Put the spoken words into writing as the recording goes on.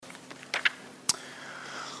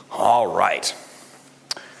All right.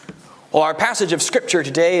 Well, our passage of Scripture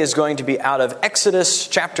today is going to be out of Exodus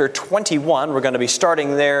chapter 21. We're going to be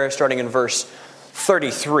starting there, starting in verse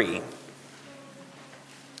 33.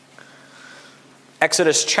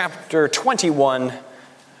 Exodus chapter 21,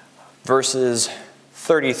 verses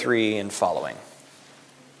 33 and following.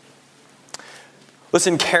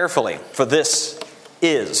 Listen carefully, for this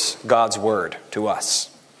is God's word to us.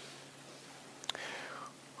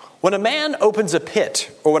 When a man opens a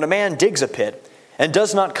pit, or when a man digs a pit, and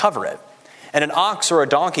does not cover it, and an ox or a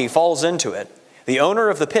donkey falls into it, the owner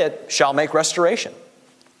of the pit shall make restoration.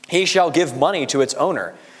 He shall give money to its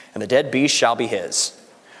owner, and the dead beast shall be his.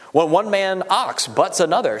 When one man ox butts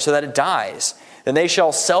another so that it dies, then they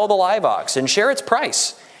shall sell the live ox and share its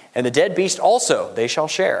price, and the dead beast also they shall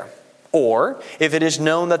share. Or, if it is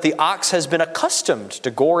known that the ox has been accustomed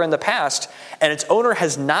to gore in the past, and its owner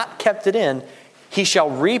has not kept it in, he shall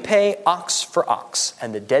repay ox for ox,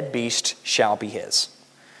 and the dead beast shall be his.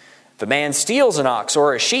 If a man steals an ox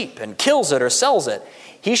or a sheep and kills it or sells it,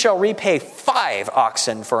 he shall repay 5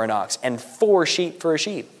 oxen for an ox and 4 sheep for a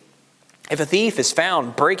sheep. If a thief is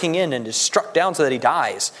found breaking in and is struck down so that he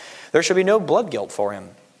dies, there shall be no blood guilt for him.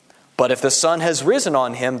 But if the sun has risen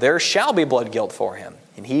on him, there shall be blood guilt for him,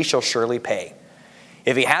 and he shall surely pay.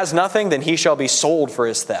 If he has nothing, then he shall be sold for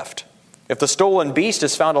his theft. If the stolen beast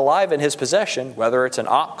is found alive in his possession, whether it's an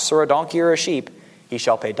ox or a donkey or a sheep, he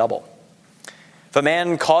shall pay double. If a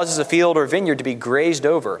man causes a field or vineyard to be grazed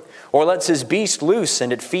over, or lets his beast loose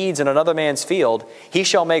and it feeds in another man's field, he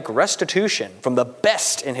shall make restitution from the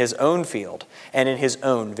best in his own field and in his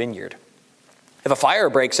own vineyard. If a fire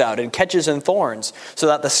breaks out and catches in thorns, so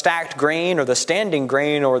that the stacked grain or the standing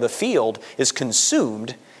grain or the field is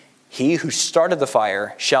consumed, he who started the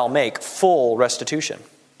fire shall make full restitution.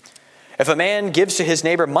 If a man gives to his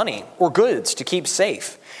neighbor money or goods to keep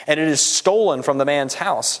safe, and it is stolen from the man's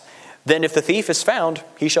house, then if the thief is found,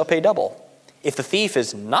 he shall pay double. If the thief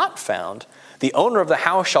is not found, the owner of the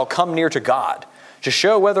house shall come near to God to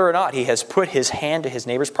show whether or not he has put his hand to his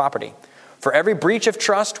neighbor's property. For every breach of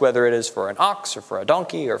trust, whether it is for an ox or for a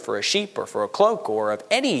donkey or for a sheep or for a cloak or of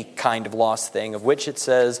any kind of lost thing of which it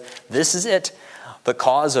says, "This is it," the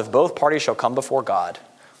cause of both parties shall come before God.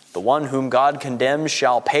 The one whom God condemns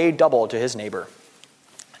shall pay double to his neighbor.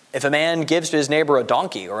 If a man gives to his neighbor a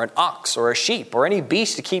donkey or an ox or a sheep or any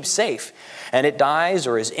beast to keep safe, and it dies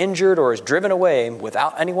or is injured or is driven away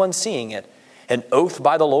without anyone seeing it, an oath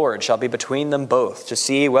by the Lord shall be between them both to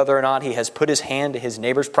see whether or not he has put his hand to his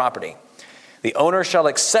neighbor's property. The owner shall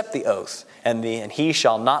accept the oath, and he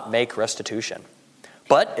shall not make restitution.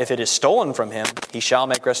 But if it is stolen from him, he shall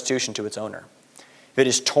make restitution to its owner. If it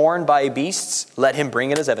is torn by beasts, let him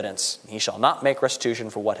bring it as evidence. He shall not make restitution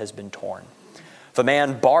for what has been torn. If a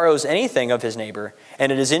man borrows anything of his neighbor, and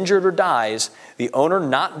it is injured or dies, the owner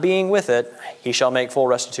not being with it, he shall make full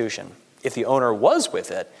restitution. If the owner was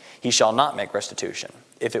with it, he shall not make restitution.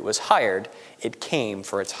 If it was hired, it came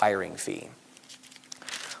for its hiring fee.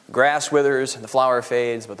 The grass withers and the flower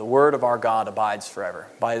fades, but the word of our God abides forever.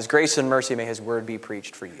 By his grace and mercy may his word be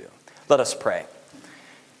preached for you. Let us pray.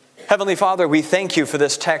 Heavenly Father, we thank you for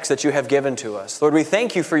this text that you have given to us. Lord, we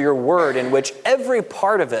thank you for your word in which every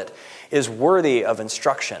part of it is worthy of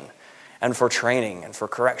instruction and for training and for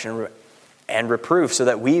correction and reproof so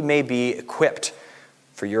that we may be equipped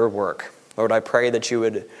for your work. Lord, I pray that you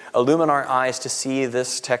would illumine our eyes to see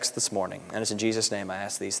this text this morning. And it's in Jesus' name I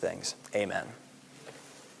ask these things. Amen.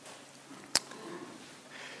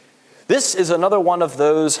 This is another one of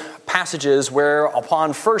those passages where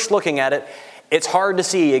upon first looking at it, it's hard to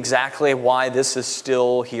see exactly why this is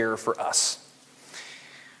still here for us.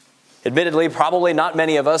 Admittedly, probably not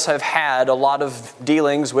many of us have had a lot of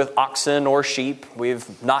dealings with oxen or sheep.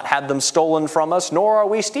 We've not had them stolen from us, nor are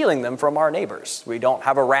we stealing them from our neighbors. We don't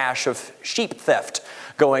have a rash of sheep theft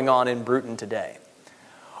going on in Bruton today.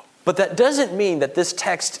 But that doesn't mean that this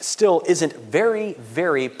text still isn't very,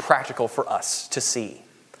 very practical for us to see.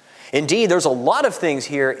 Indeed, there's a lot of things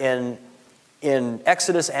here in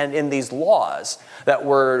Exodus and in these laws that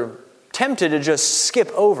we're tempted to just skip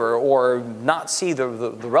over or not see the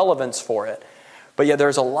relevance for it. But yet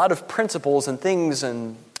there's a lot of principles and things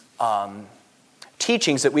and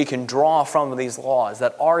teachings that we can draw from these laws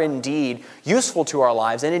that are indeed useful to our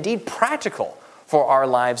lives and indeed practical for our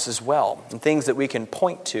lives as well, and things that we can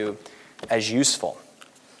point to as useful.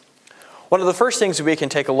 One of the first things that we can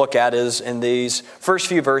take a look at is in these first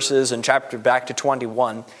few verses in chapter back to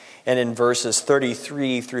 21 and in verses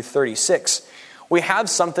 33 through 36, we have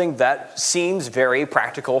something that seems very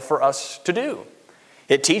practical for us to do.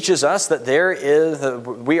 It teaches us that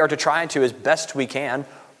we are to try to, as best we can,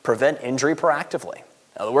 prevent injury proactively.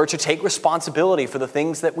 We're to take responsibility for the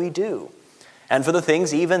things that we do and for the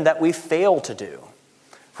things even that we fail to do.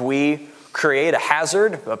 If we create a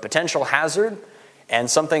hazard, a potential hazard, and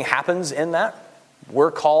something happens in that,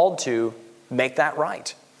 we're called to make that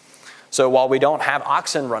right. So while we don't have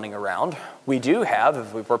oxen running around, we do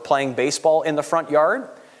have, if we're playing baseball in the front yard,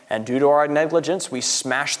 and due to our negligence, we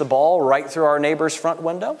smash the ball right through our neighbor's front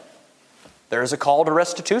window, there's a call to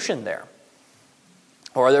restitution there.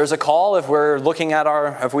 Or there's a call if we're looking at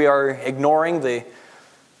if we are ignoring the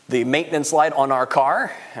maintenance light on our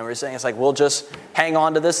car, and we're saying it's like, we'll just hang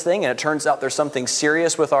on to this thing, and it turns out there's something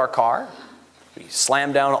serious with our car. We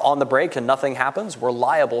slam down on the brake and nothing happens. We're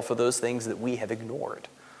liable for those things that we have ignored.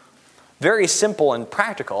 Very simple and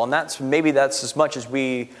practical, and that's as much as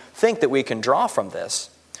we think that we can draw from this.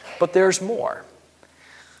 But there's more.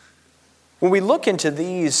 When we look into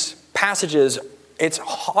these passages, it's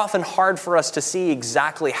often hard for us to see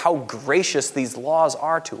exactly how gracious these laws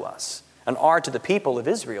are to us and are to the people of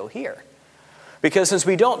Israel here. Because since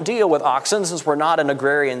we don't deal with oxen, since we're not an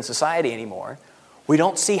agrarian society anymore, we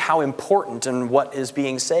don't see how important and what is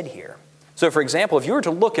being said here. So, for example, if you were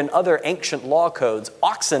to look in other ancient law codes,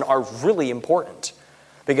 oxen are really important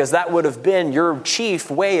because that would have been your chief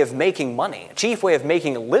way of making money, a chief way of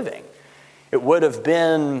making a living. It would have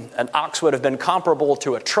been, an ox would have been comparable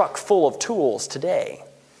to a truck full of tools today,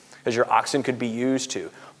 because your oxen could be used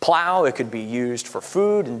to plow, it could be used for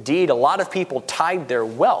food. Indeed, a lot of people tied their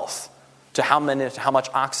wealth to how much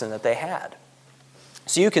oxen that they had.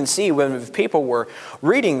 So you can see when people were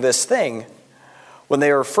reading this thing, when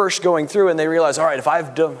they were first going through and they realized, all right,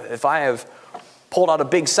 if I have pulled out a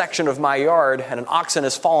big section of my yard and an oxen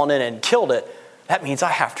has fallen in and killed it, that means I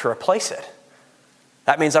have to replace it.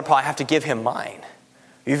 That means I probably have to give him mine.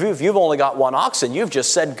 If you've only got one oxen, you've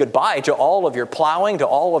just said goodbye to all of your plowing, to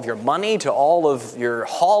all of your money, to all of your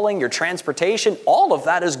hauling, your transportation. All of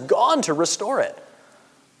that is gone to restore it.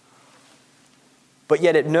 But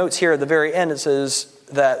yet it notes here at the very end, it says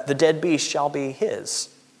that the dead beast shall be his.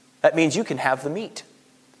 That means you can have the meat.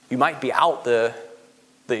 You might be out the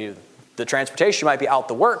transportation, you might be out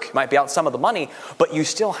the work, you might be out some of the money, but you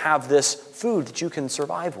still have this food that you can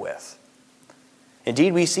survive with.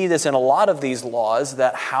 Indeed, we see this in a lot of these laws,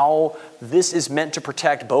 that how this is meant to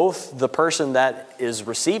protect both the person that is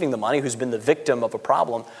receiving the money, who's been the victim of a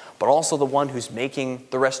problem, but also the one who's making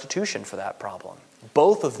the restitution for that problem.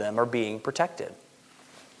 Both of them are being protected.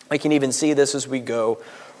 We can even see this as we go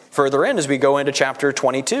further in, as we go into chapter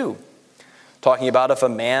 22, talking about if a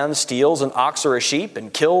man steals an ox or a sheep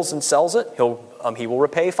and kills and sells it, he will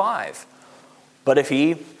repay 5. But if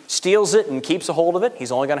he steals it and keeps a hold of it,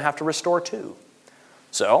 he's only going to have to restore 2.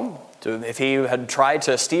 So, if he had tried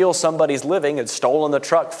to steal somebody's living, had stolen the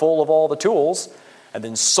truck full of all the tools, and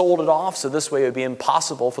then sold it off, so this way it would be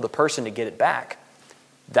impossible for the person to get it back,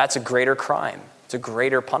 that's a greater crime. It's a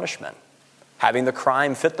greater punishment. Having the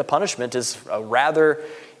crime fit the punishment is a rather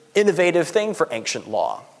innovative thing for ancient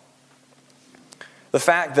law. The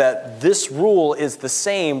fact that this rule is the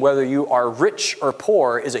same whether you are rich or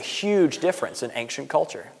poor is a huge difference in ancient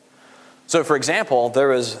culture. So, for example,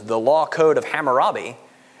 there is the law code of Hammurabi.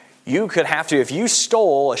 You could have to, if you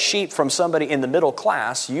stole a sheep from somebody in the middle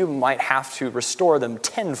class, you might have to restore them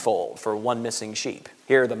tenfold for one missing sheep.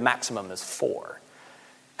 Here, the maximum is 4.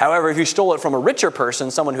 However, if you stole it from a richer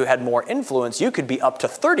person, someone who had more influence, you could be up to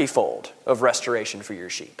 30-fold of restoration for your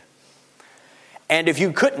sheep. And if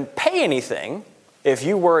you couldn't pay anything, if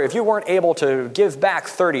you weren't able to give back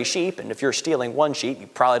 30 sheep, and if you're stealing one sheep, you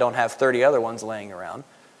probably don't have 30 other ones laying around,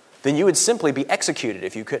 then you would simply be executed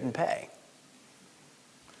if you couldn't pay.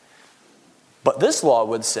 But this law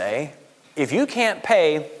would say, if you can't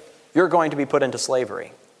pay, you're going to be put into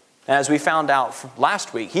slavery. And as we found out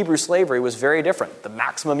last week, Hebrew slavery was very different. The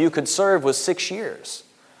maximum you could serve was 6 years.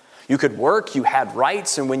 You could work, you had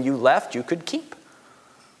rights, and when you left, you could keep.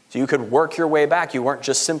 So you could work your way back. You weren't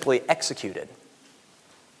just simply executed.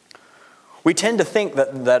 We tend to think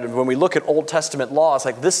that when we look at Old Testament law, it's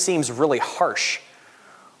like, this seems really harsh.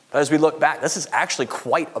 But as we look back, this is actually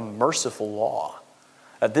quite a merciful law.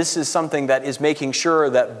 This is something that is making sure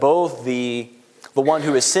that both the one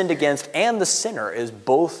who is sinned against and the sinner is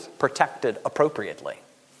both protected appropriately.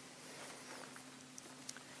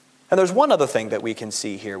 And there's one other thing that we can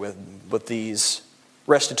see here with these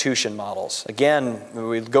restitution models. Again,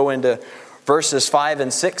 we go into verses 5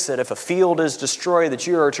 and 6, that if a field is destroyed, that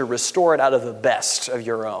you are to restore it out of the best of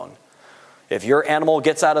your own. If your animal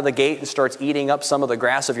gets out of the gate and starts eating up some of the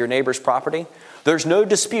grass of your neighbor's property, there's no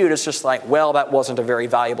dispute. It's just like, well, that wasn't a very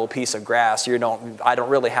valuable piece of grass. I don't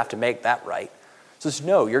really have to make that right. It says,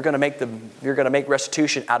 no, you're going to make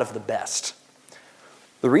restitution out of the best.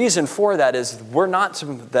 The reason for that is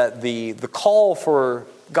the call for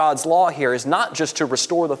God's law here is not just to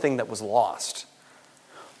restore the thing that was lost,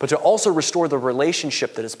 but to also restore the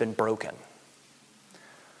relationship that has been broken.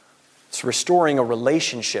 So restoring a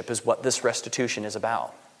relationship is what this restitution is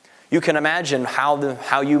about. You can imagine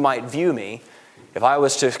how you might view me if I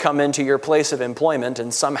was to come into your place of employment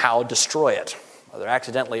and somehow destroy it, whether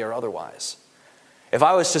accidentally or otherwise. If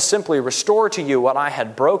I was to simply restore to you what I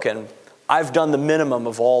had broken, I've done the minimum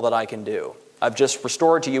of all that I can do. I've just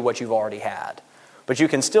restored to you what you've already had. But you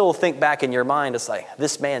can still think back in your mind, it's like,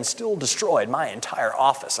 this man still destroyed my entire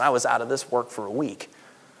office. I was out of this work for a week.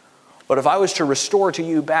 But if I was to restore to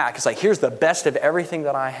you back, it's like, here's the best of everything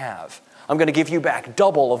that I have. I'm going to give you back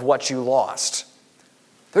double of what you lost.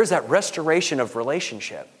 There's that restoration of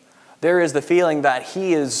relationship. There is the feeling that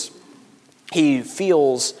he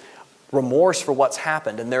feels remorse for what's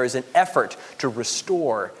happened, and there is an effort to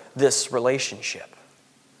restore this relationship.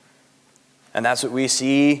 And that's what we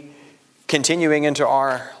see continuing into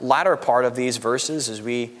our latter part of these verses as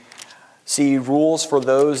we see rules for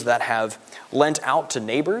those that have lent out to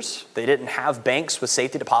neighbors. They didn't have banks with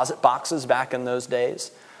safety deposit boxes back in those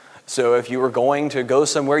days. So if you were going to go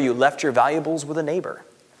somewhere, you left your valuables with a neighbor.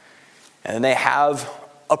 And they have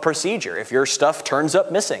a procedure. If your stuff turns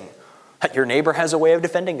up missing, your neighbor has a way of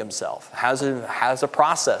defending himself, has a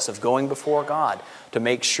process of going before God to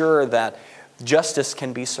make sure that justice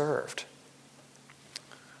can be served.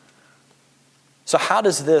 So how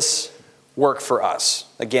does this work for us?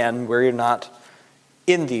 Again, we're not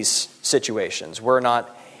in these situations. We're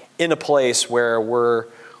not in a place where we're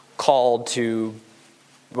called to,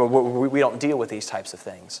 we don't deal with these types of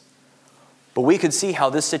things. But we could see how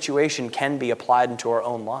this situation can be applied into our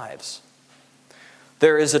own lives.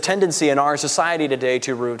 There is a tendency in our society today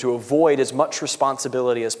to avoid as much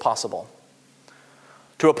responsibility as possible,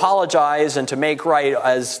 to apologize and to make right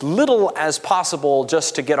as little as possible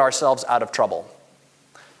just to get ourselves out of trouble,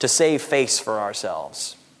 to save face for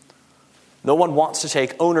ourselves. No one wants to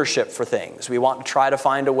take ownership for things. We want to try to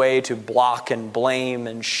find a way to block and blame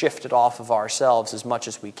and shift it off of ourselves as much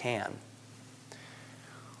as we can.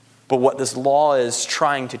 But what this law is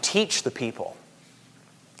trying to teach the people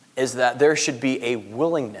is that there should be a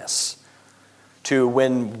willingness to,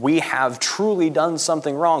 when we have truly done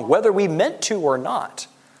something wrong, whether we meant to or not,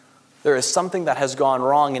 there is something that has gone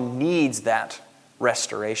wrong and needs that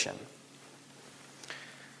restoration.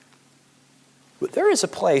 But there is a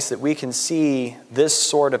place that we can see this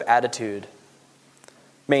sort of attitude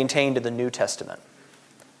maintained in the New Testament.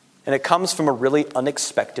 And it comes from a really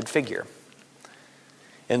unexpected figure.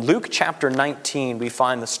 In Luke chapter 19, we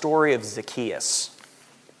find the story of Zacchaeus.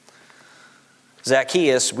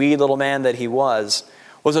 Zacchaeus, wee little man that he was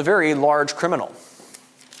a very large criminal.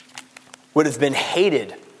 Would have been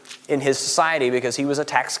hated in his society because he was a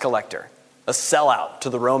tax collector, a sellout to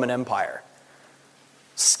the Roman Empire,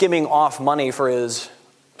 skimming off money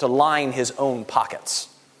to line his own pockets.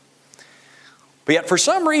 But yet for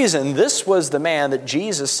some reason, this was the man that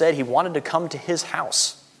Jesus said he wanted to come to his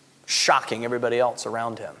house, shocking everybody else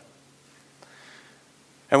around him.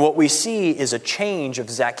 And what we see is a change of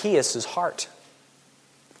Zacchaeus' heart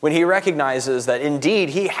when he recognizes that indeed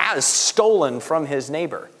he has stolen from his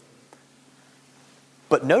neighbor.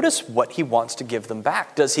 But notice what he wants to give them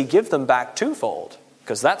back. Does he give them back twofold?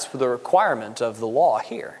 Because that's the requirement of the law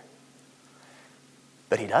here.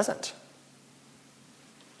 But he doesn't.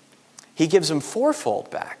 He gives them fourfold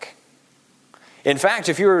back. In fact,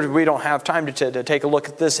 we don't have time to take a look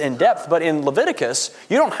at this in depth, but in Leviticus,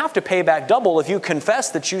 you don't have to pay back double if you confess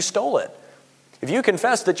that you stole it. If you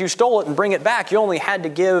confess that you stole it and bring it back, you only had to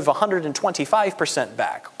give 125%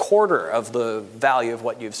 back. A quarter of the value of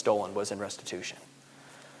what you've stolen was in restitution.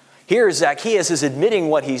 Here, Zacchaeus is admitting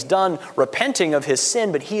what he's done, repenting of his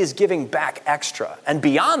sin, but he is giving back extra. And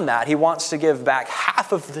beyond that, he wants to give back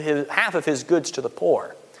half of his goods to the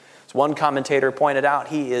poor. As one commentator pointed out,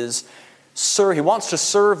 he wants to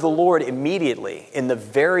serve the Lord immediately in the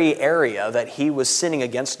very area that he was sinning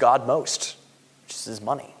against God most, which is his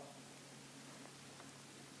money.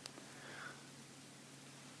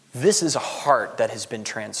 This is a heart that has been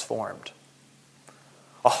transformed.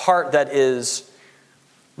 A heart that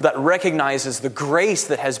recognizes the grace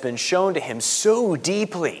that has been shown to him so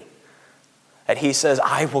deeply that he says,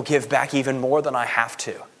 I will give back even more than I have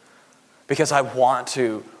to because I want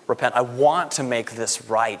to repent. I want to make this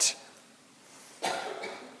right.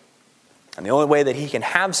 And the only way that he can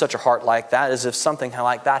have such a heart like that is if something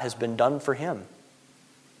like that has been done for him.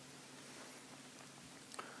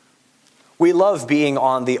 We love being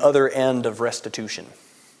on the other end of restitution.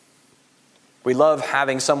 We love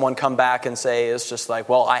having someone come back and say, it's just like,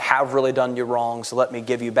 well, I have really done you wrong, so let me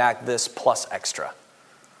give you back this plus extra.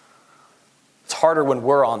 It's harder when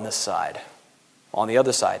we're on this side, on the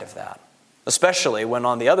other side of that, especially when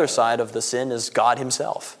on the other side of the sin is God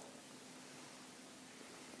himself.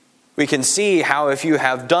 We can see how if you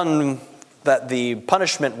have done that, the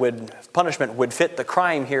punishment would fit the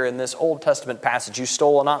crime here in this Old Testament passage. You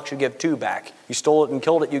stole an ox, you give 2 back. You stole it and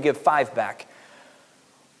killed it, you give 5 back.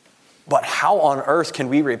 But how on earth can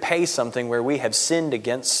we repay something where we have sinned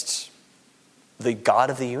against the God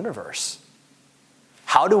of the universe?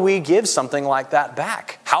 How do we give something like that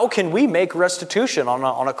back? How can we make restitution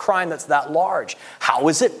on a crime that's that large? How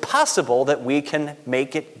is it possible that we can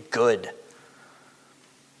make it good?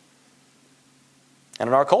 And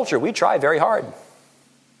in our culture, we try very hard.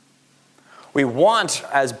 We want,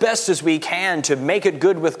 as best as we can, to make it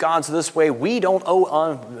good with God, so this way we don't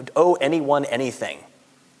owe anyone anything.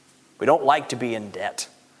 We don't like to be in debt.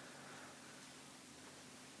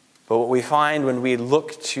 But what we find when we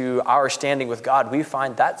look to our standing with God, we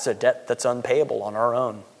find that's a debt that's unpayable on our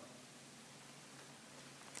own.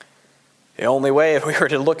 The only way, if we were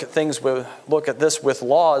to look at this with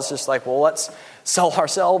law, is just like, well, let's sell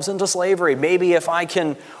ourselves into slavery. Maybe if I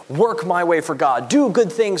can work my way for God, do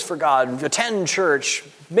good things for God, attend church,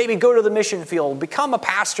 maybe go to the mission field, become a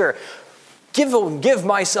pastor, give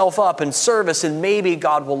myself up in service, and maybe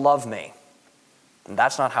God will love me. And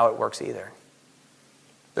that's not how it works either.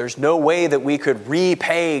 There's no way that we could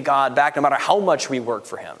repay God back, no matter how much we work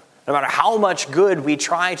for him. No matter how much good we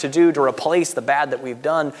try to do to replace the bad that we've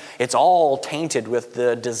done, it's all tainted with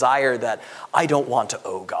the desire that I don't want to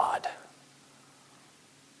owe God.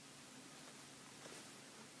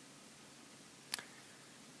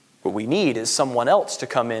 What we need is someone else to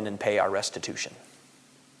come in and pay our restitution.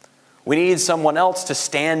 We need someone else to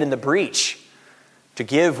stand in the breach, to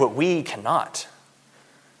give what we cannot.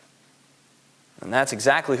 And that's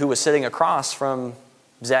exactly who was sitting across from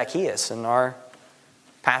Zacchaeus in our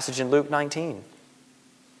passage in Luke 19.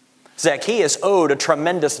 Zacchaeus owed a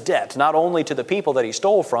tremendous debt, not only to the people that he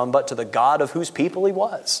stole from, but to the God of whose people he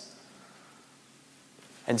was.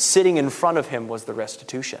 And sitting in front of him was the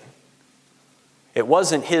restitution. It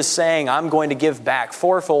wasn't his saying, I'm going to give back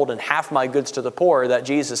 4-fold and half my goods to the poor, that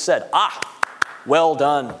Jesus said, well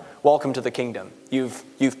done, welcome to the kingdom. You've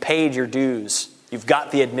paid your dues. You've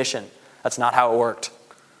got the admission. That's not how it worked.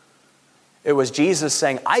 It was Jesus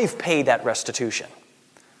saying, I've paid that restitution.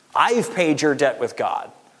 I've paid your debt with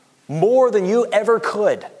God more than you ever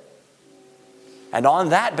could. And on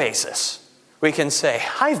that basis, we can say,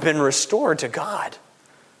 I've been restored to God.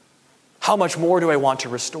 How much more do I want to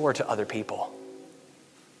restore to other people?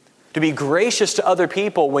 To be gracious to other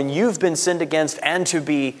people when you've been sinned against, and to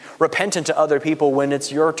be repentant to other people when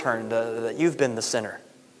it's your turn, that you've been the sinner.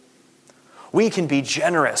 We can be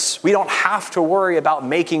generous. We don't have to worry about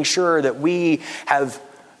making sure that we have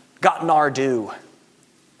gotten our due,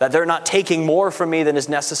 that they're not taking more from me than is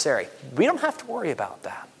necessary. We don't have to worry about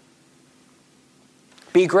that.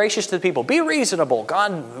 Be gracious to the people. Be reasonable.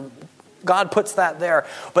 God puts that there.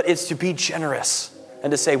 But it's to be generous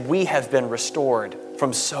and to say we have been restored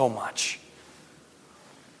from so much.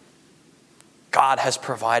 God has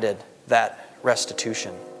provided that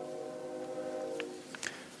restitution.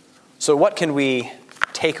 So what can we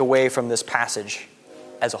take away from this passage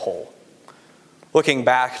as a whole? Looking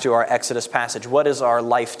back to our Exodus passage, what is our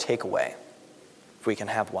life takeaway, if we can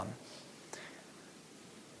have one?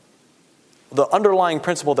 The underlying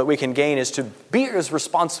principle that we can gain is to be as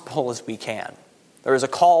responsible as we can. There is a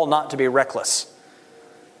call not to be reckless,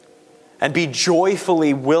 and be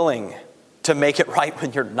joyfully willing to make it right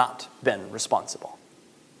when you're not been responsible.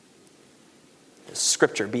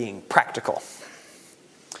 Scripture being practical.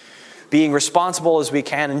 Being responsible as we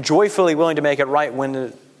can and joyfully willing to make it right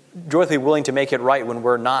when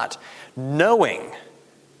we're not, knowing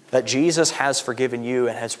that Jesus has forgiven you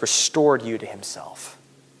and has restored you to himself.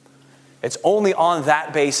 It's only on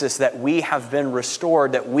that basis that we have been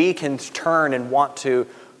restored that we can turn and want to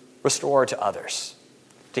restore to others,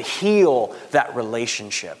 to heal that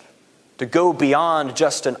relationship, to go beyond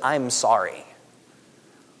just an I'm sorry,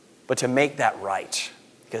 but to make that right,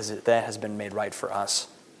 because that has been made right for us.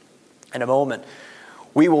 In a moment,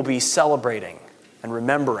 we will be celebrating and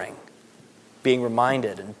remembering, being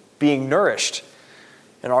reminded and being nourished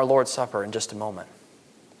in our Lord's Supper in just a moment.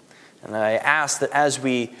 And I ask that as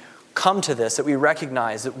we come to this, that we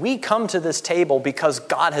recognize that we come to this table because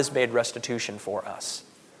God has made restitution for us.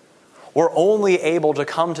 We're only able to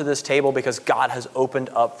come to this table because God has opened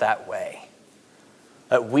up that way.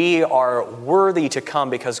 That we are worthy to come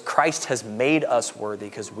because Christ has made us worthy,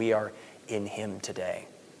 because we are in him today.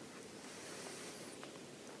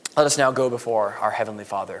 Let us now go before our Heavenly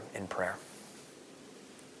Father in prayer.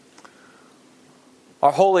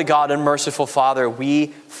 Our holy God and merciful Father, we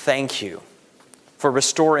thank you for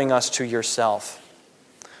restoring us to yourself.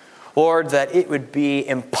 Lord, that it would be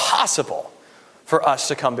impossible for us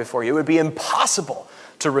to come before you. It would be impossible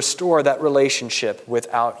to restore that relationship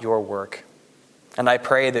without your work. And I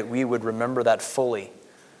pray that we would remember that fully,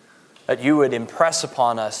 that you would impress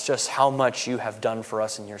upon us just how much you have done for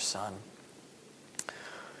us in your Son.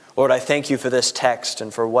 Lord, I thank you for this text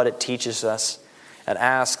and for what it teaches us, and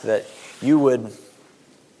ask that you would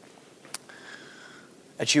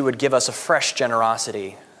give us a fresh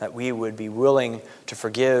generosity, that we would be willing to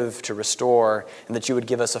forgive, to restore, and that you would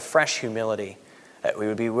give us a fresh humility, that we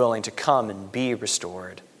would be willing to come and be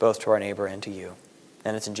restored, both to our neighbor and to you.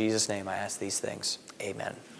 And it's in Jesus' name I ask these things. Amen.